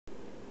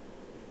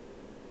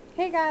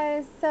Hey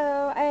guys,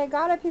 so I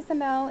got a piece of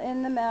mail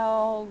in the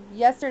mail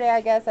yesterday, I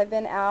guess. I've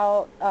been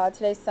out.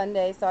 Today's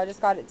Sunday, so I just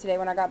got it today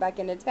when I got back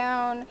into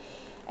town.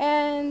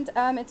 And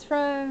it's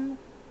from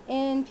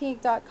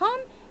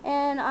inpink.com,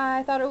 and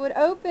I thought it would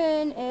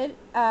open it.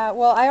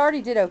 Well, I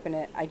already did open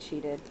it. I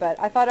cheated, but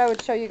I thought I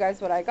would show you guys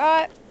what I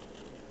got.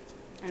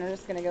 And I'm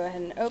just going to go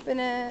ahead and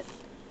open it.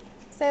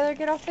 Sailor,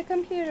 get off the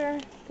computer.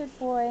 Good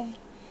boy.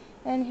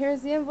 And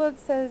here's the envelope. It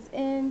says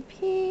in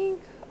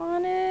pink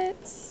on it.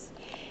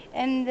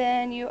 And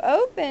then you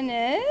open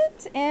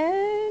it,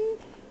 and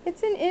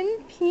it's an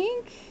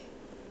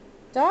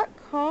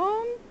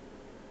inpink.com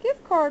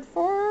gift card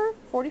for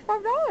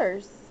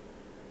 $45.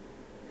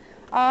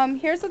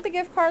 Here's what the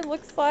gift card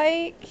looks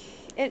like.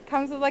 It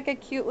comes with like a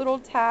cute little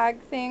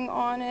tag thing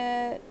on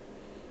it.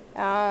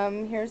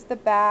 Here's the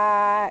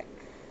back.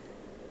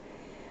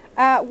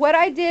 What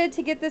I did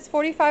to get this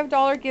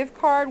 $45 gift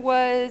card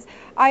was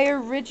I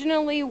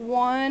originally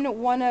won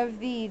one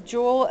of the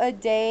Jewel a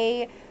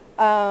Day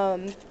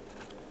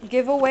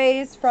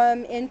giveaways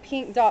from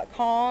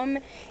inpink.com,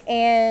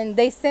 and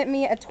they sent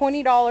me a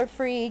 $20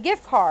 free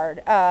gift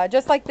card,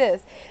 just like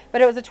this, but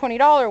it was a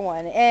 $20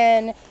 one.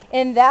 And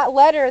in that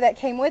letter that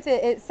came with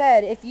it, it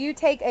said, if you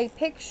take a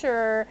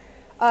picture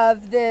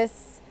of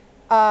this,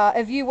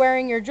 of you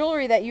wearing your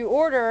jewelry that you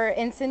order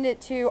and send it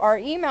to our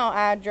email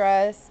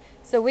address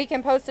so we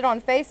can post it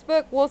on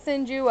Facebook, we'll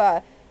send you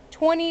a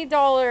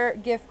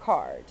 $20 gift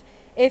card.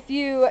 If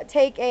you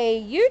take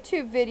a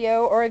YouTube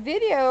video or a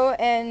video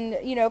and,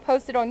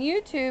 post it on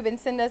YouTube and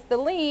send us the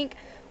link,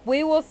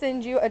 we will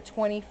send you a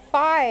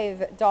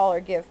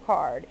 $25 gift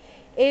card.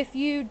 If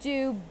you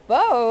do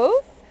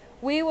both,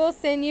 we will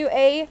send you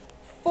a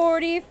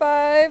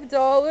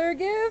 $45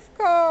 gift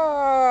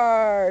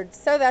card.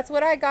 So that's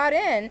what I got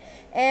in,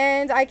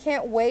 and I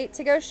can't wait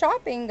to go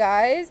shopping,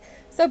 guys.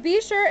 So be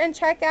sure and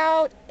check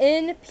out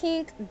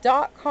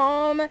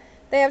inpink.com.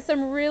 They have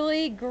some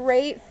really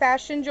great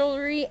fashion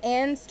jewelry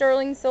and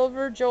sterling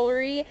silver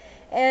jewelry.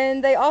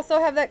 And they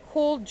also have that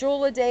cool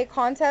Jewel a Day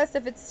contest.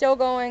 If it's still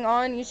going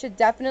on, you should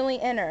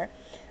definitely enter.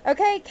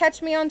 Okay,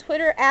 catch me on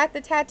Twitter at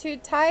the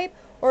Tattooed Type,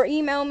 or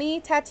email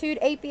me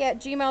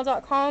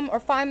tattooedapy@gmail.com, or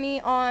find me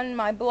on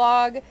my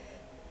blog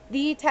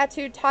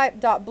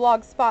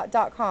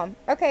thetattooedtype.blogspot.com.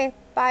 Okay,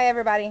 bye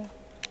everybody.